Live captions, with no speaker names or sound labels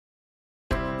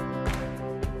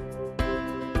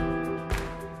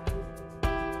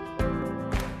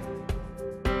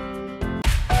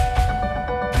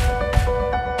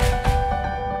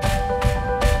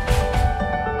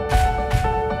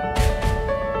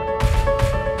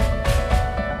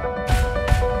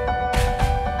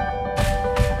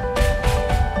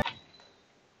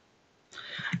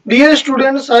Dear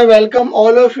students, I welcome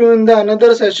all of you in the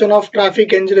another session of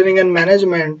traffic engineering and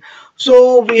management.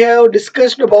 So we have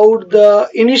discussed about the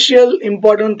initial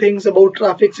important things about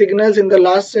traffic signals in the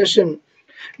last session.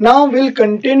 Now we'll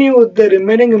continue with the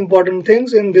remaining important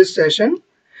things in this session.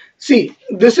 See,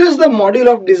 this is the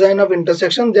module of design of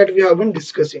intersection that we have been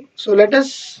discussing. So let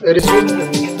us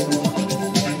resume.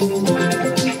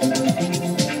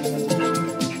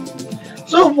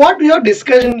 So what we have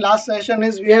discussed in last session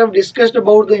is we have discussed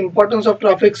about the importance of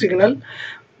traffic signal.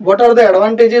 What are the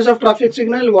advantages of traffic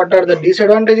signal? What are the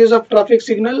disadvantages of traffic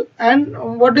signal? And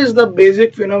what is the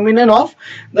basic phenomenon of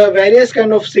the various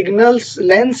kind of signals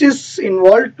lengths is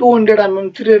involved 200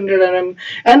 mm, 300 mm.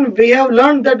 And we have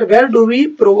learned that where do we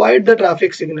provide the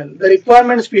traffic signal? The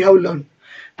requirements we have learned.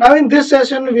 Now in this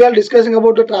session we are discussing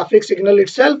about the traffic signal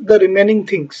itself, the remaining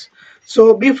things.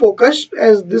 So be focused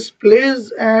as this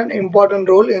plays an important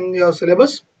role in your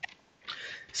syllabus.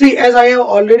 See, as I have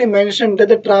already mentioned that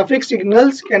the traffic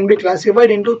signals can be classified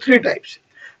into three types.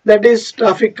 That is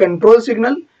traffic control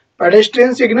signal,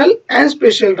 pedestrian signal and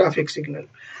special traffic signal.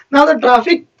 Now the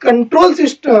traffic control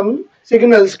system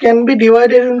signals can be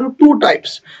divided into two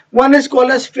types. One is called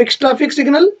as fixed traffic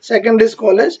signal, second is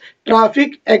called as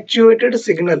traffic actuated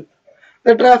signal.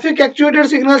 The traffic actuated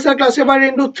signals are classified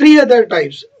into three other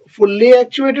types: fully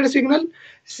actuated signal,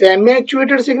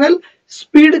 semi-actuated signal,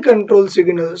 speed control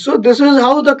signal. So this is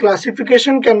how the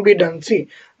classification can be done. See,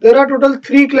 there are total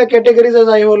three categories as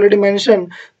I have already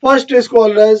mentioned. First is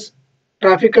called as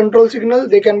traffic control signal.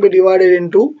 They can be divided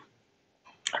into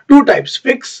two types: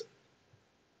 fixed,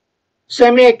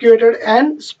 semi-actuated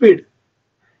and speed,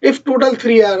 if total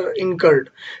three are incurred.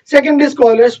 Second is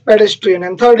called as pedestrian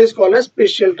and third is called as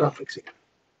special traffic signal.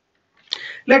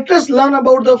 Let us learn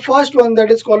about the first one,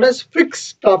 that is called as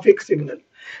fixed traffic signal.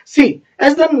 See,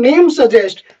 as the name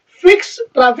suggests, fixed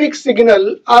traffic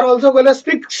signal are also called as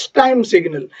fixed time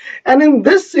signal. And in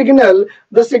this signal,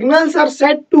 the signals are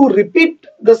set to repeat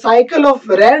the cycle of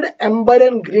red, amber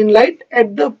and green light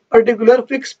at the particular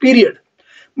fixed period.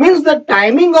 Means the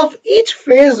timing of each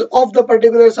phase of the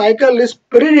particular cycle is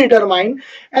predetermined,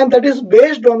 and that is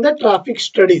based on the traffic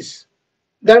studies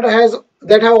that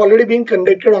have already been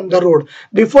conducted on the road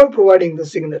before providing the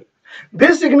signal.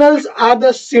 These signals are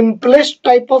the simplest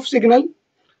type of signal,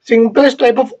 simplest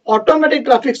type of automatic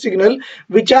traffic signal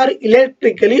which are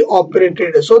electrically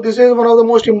operated. So this is one of the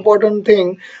most important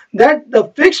thing, that the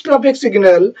fixed traffic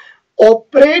signal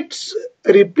operates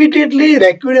repeatedly,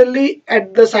 regularly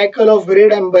at the cycle of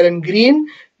red, amber and green.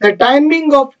 The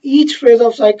timing of each phase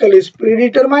of cycle is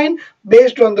predetermined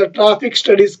based on the traffic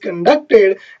studies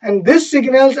conducted, and these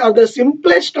signals are the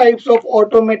simplest types of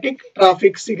automatic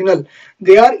traffic signal.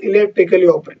 They are electrically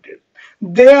operated.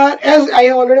 They are, as I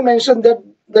have already mentioned, that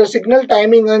the signal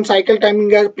timing and cycle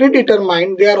timing are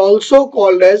predetermined. They are also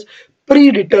called as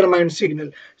predetermined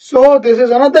signal. So this is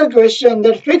another question,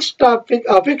 that fixed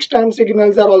time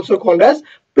signals are also called as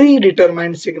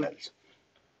predetermined signals.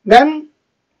 Then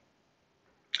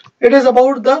it is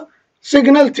about the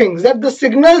signal things, that the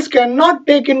signals cannot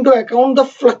take into account the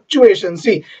fluctuation.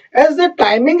 See, as the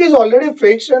timing is already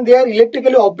fixed and they are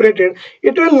electrically operated,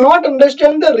 it will not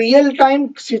understand the real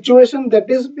time situation that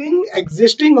is being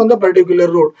existing on the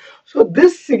particular road. So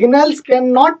these signals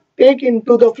cannot take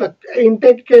into the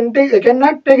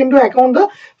cannot take into account the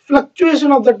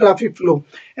fluctuation of the traffic flow,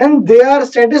 and they are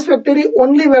satisfactory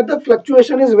only where the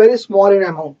fluctuation is very small in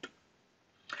amount.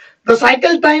 The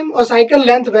cycle time or cycle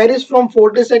length varies from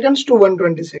 40 seconds to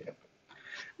 120 seconds.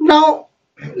 Now,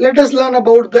 let us learn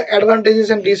about the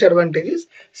advantages and disadvantages.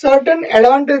 Certain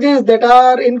advantages that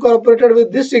are incorporated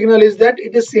with this signal is that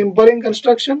it is simple in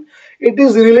construction, it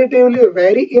is relatively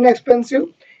very inexpensive,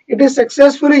 it is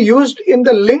successfully used in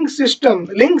the link system.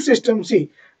 See,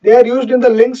 they are used in the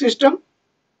link system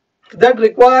that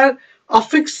require a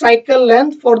fixed cycle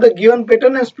length for the given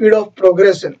pattern and speed of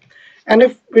progression. And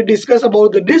if we discuss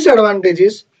about the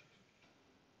disadvantages,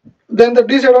 then the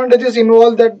disadvantages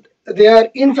involve that they are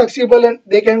inflexible and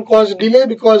they can cause delay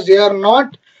because they are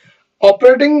not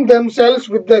operating themselves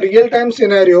with the real-time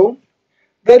scenario.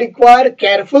 They require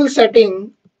careful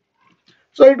setting.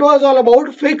 So it was all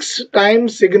about fixed time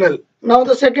signal. Now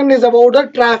the second is about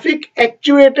the traffic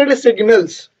actuated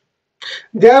signals.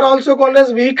 They are also called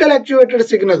as vehicle actuated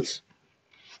signals.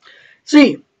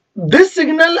 See, this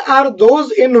signal are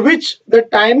those in which the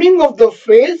timing of the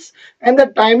phase and the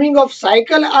timing of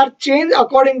cycle are changed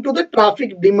according to the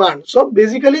traffic demand. So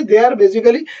basically they are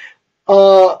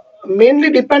mainly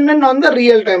dependent on the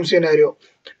real time scenario.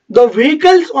 The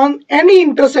vehicles on any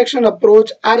intersection approach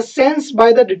are sensed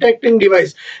by the detecting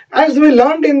device. As we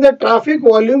learned in the traffic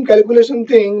volume calculation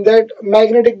thing, that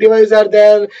magnetic device are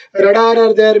there, radar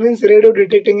are there, means radio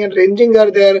detecting and ranging are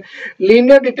there,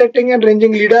 linear detecting and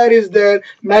ranging lidar is there,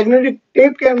 magnetic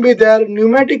tape can be there,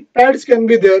 pneumatic pads can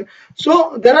be there.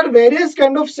 So there are various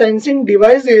kind of sensing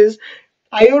devices,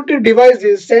 IoT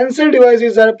devices, sensor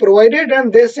devices are provided,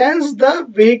 and they sense the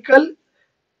vehicle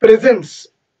presence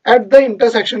at the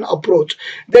intersection approach.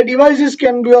 The devices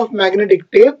can be of magnetic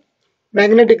tape,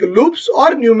 magnetic loops,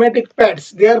 or pneumatic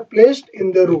pads. They are placed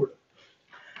in the road.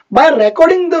 By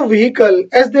recording the vehicle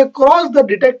as they cross the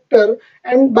detector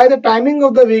and by the timing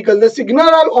of the vehicle, the signal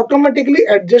are automatically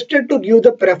adjusted to give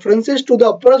the preferences to the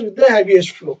approach with the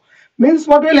heaviest flow. Means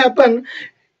what will happen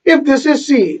if this is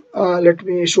C? Let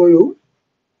me show you.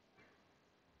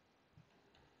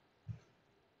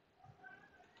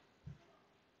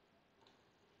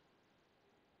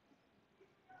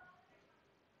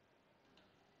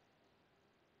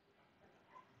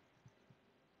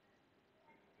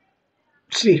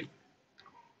 See.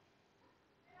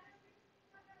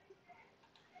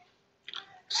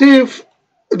 See if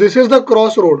this is the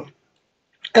crossroad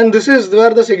and this is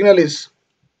where the signal is.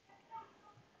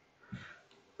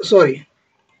 Sorry,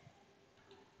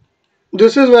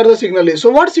 this is where the signal is.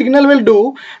 So what signal will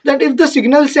do, that if the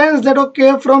signal sense that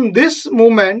okay, from this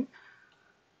movement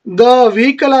the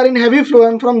vehicle are in heavy flow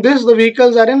and from this the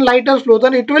vehicles are in lighter flow,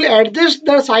 then it will adjust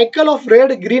the cycle of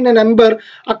red, green and amber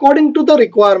according to the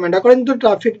requirement, according to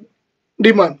traffic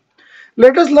demand.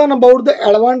 Let us learn about the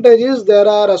advantages that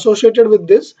are associated with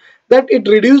this, that it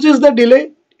reduces the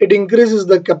delay, it increases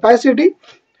the capacity,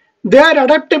 they are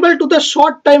adaptable to the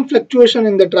short time fluctuation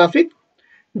in the traffic,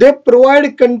 they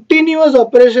provide continuous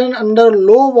operation under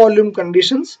low volume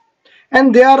conditions,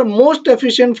 and they are most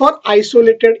efficient for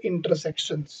isolated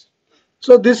intersections.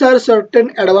 So these are certain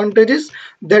advantages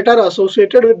that are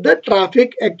associated with the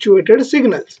traffic actuated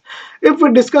signals. If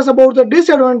we discuss about the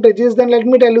disadvantages, then let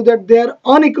me tell you that they are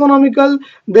uneconomical.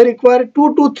 They require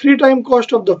 2 to 3 times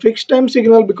cost of the fixed time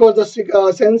signal because the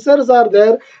sensors are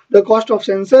there. The cost of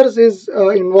sensors is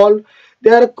involved.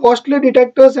 They are costly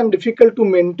detectors and difficult to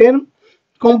maintain,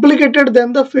 complicated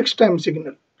than the fixed time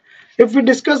signal. If we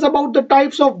discuss about the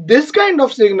types of this kind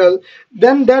of signal,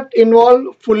 then that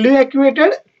involve fully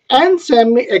actuated and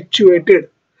semi-actuated.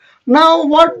 Now,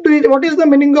 what is the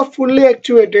meaning of fully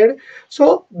actuated?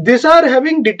 So these are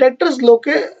having detectors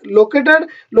located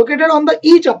on the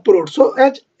each approach. So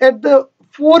at the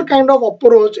four kind of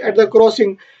approach at the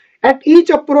crossing, at each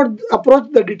approach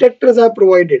the detectors are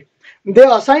provided. They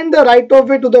assign the right of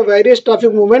way to the various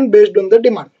traffic movement based on the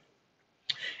demand.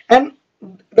 And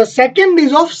the second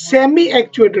is of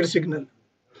semi-actuated signal.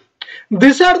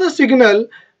 These are the signal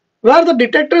where the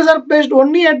detectors are placed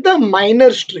only at the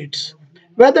minor streets,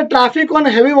 where the traffic on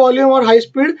heavy volume or high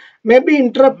speed may be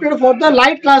interrupted for the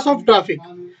light class of traffic.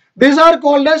 These are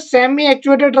called as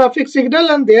semi-actuated traffic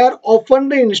signal, and they are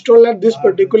often installed at this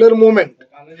particular moment.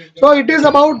 So it is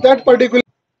about that particular.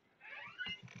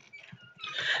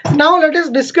 Now let us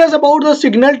discuss about the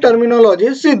signal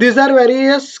terminologies. See, these are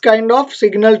various kind of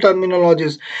signal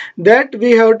terminologies that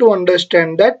we have to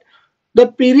understand, that the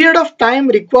period of time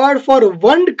required for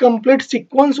one complete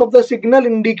sequence of the signal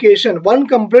indication, one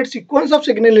complete sequence of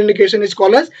signal indication is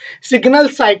called as signal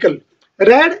cycle.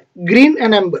 Red, green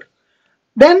and amber.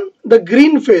 Then the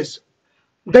green phase.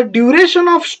 The duration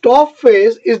of stop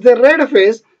phase is the red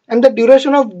phase, and the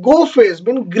duration of go phase,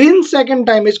 means green second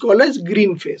time, is called as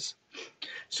green phase.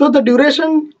 So the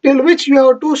duration till which you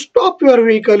have to stop your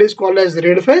vehicle is called as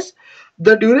red phase.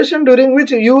 The duration during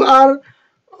which you are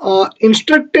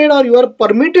instructed or you are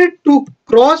permitted to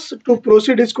cross to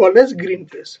proceed is called as green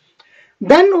phase.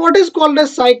 Then what is called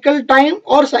as cycle time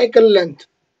or cycle length?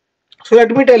 So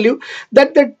let me tell you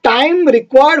that the time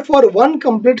required for one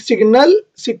complete signal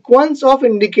sequence of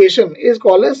indication is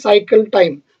called as cycle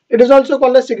time. It is also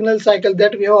called a signal cycle,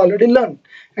 that we have already learned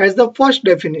as the first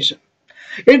definition.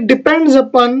 It depends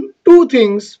upon two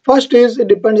things. First is it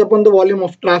depends upon the volume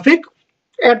of traffic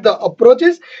at the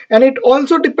approaches, and it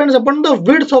also depends upon the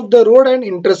width of the road and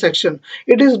intersection.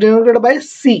 It is denoted by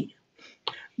C.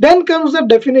 Then comes the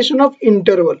definition of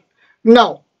interval.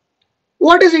 Now,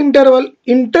 what is interval?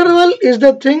 Interval is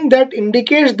the thing that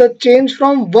indicates the change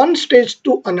from one stage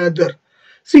to another.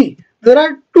 See, there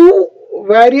are two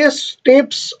various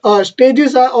stages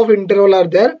of interval are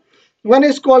there. One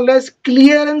is called as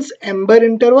clearance amber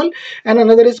interval and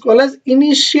another is called as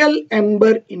initial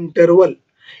amber interval.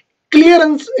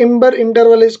 Clearance amber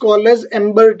interval is called as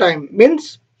amber time,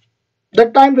 means the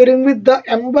time during which the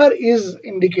amber is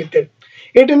indicated.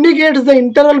 It indicates the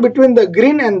interval between the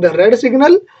green and the red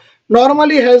signal.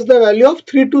 normally has the value of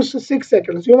 3 to 6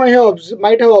 seconds. You might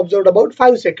have observed about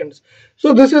 5 seconds.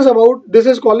 So this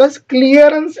is called as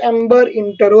clearance ember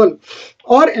interval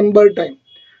or ember time.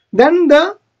 Then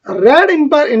the red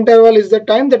ember interval is the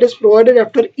time that is provided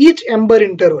after each ember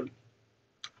interval.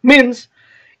 Means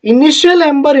initial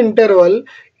ember interval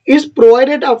is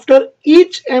provided after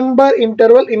each ember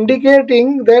interval,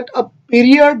 indicating that a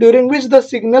period during which the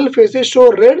signal phases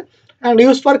show red and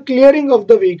used for clearing of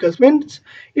the vehicles. Means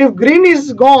if green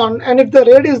is gone and if the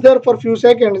red is there for few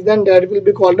seconds, then that will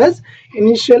be called as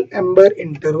initial ember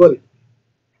interval.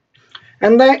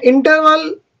 And the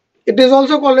interval, it is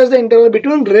also called as the interval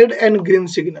between red and green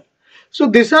signal. So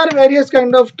these are various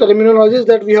kind of terminologies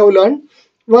that we have learned.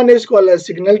 One is called as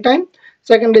signal time,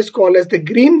 second is called as the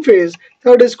green phase,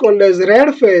 third is called as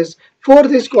red phase,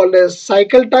 fourth is called as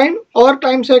cycle time or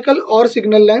time cycle or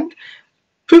signal length,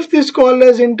 fifth is called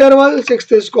as interval,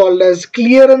 sixth is called as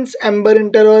clearance ember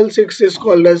interval, sixth is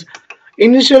called as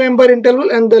initial ember interval,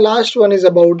 and the last one is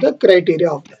about the criteria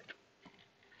of that.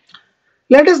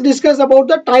 Let us discuss about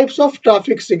the types of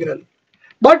traffic signal.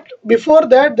 But before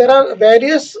that, there are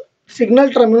various signal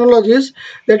terminologies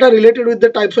that are related with the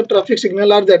types of traffic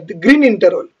signal are that the green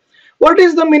interval. What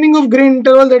is the meaning of green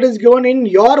interval that is given in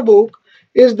your book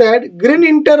is that green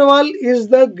interval is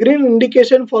the green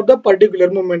indication for the particular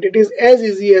movement. It is as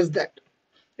easy as that.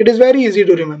 It is very easy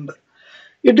to remember.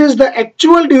 It is the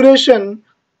actual duration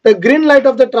the green light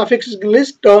of the traffic signal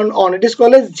is turned on. It is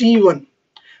called as G1.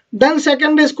 Then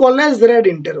second is called as red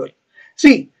interval.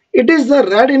 See, it is the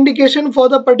red indication for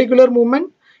the particular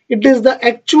movement. It is the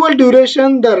actual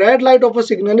duration the red light of a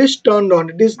signal is turned on.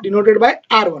 It is denoted by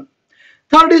R1.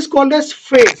 Third is called as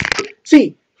phase.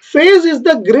 See, phase is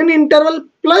the green interval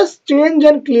plus change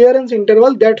and clearance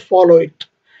interval that follow it.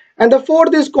 And the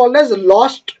fourth is called as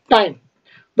lost time.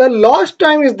 The lost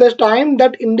time is the time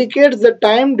that indicates the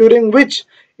time during which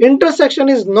intersection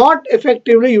is not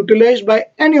effectively utilized by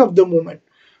any of the movement.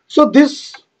 So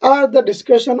these are the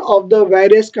discussion of the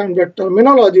various kind of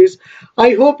terminologies.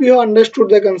 I hope you have understood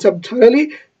the concept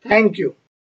thoroughly. Thank you.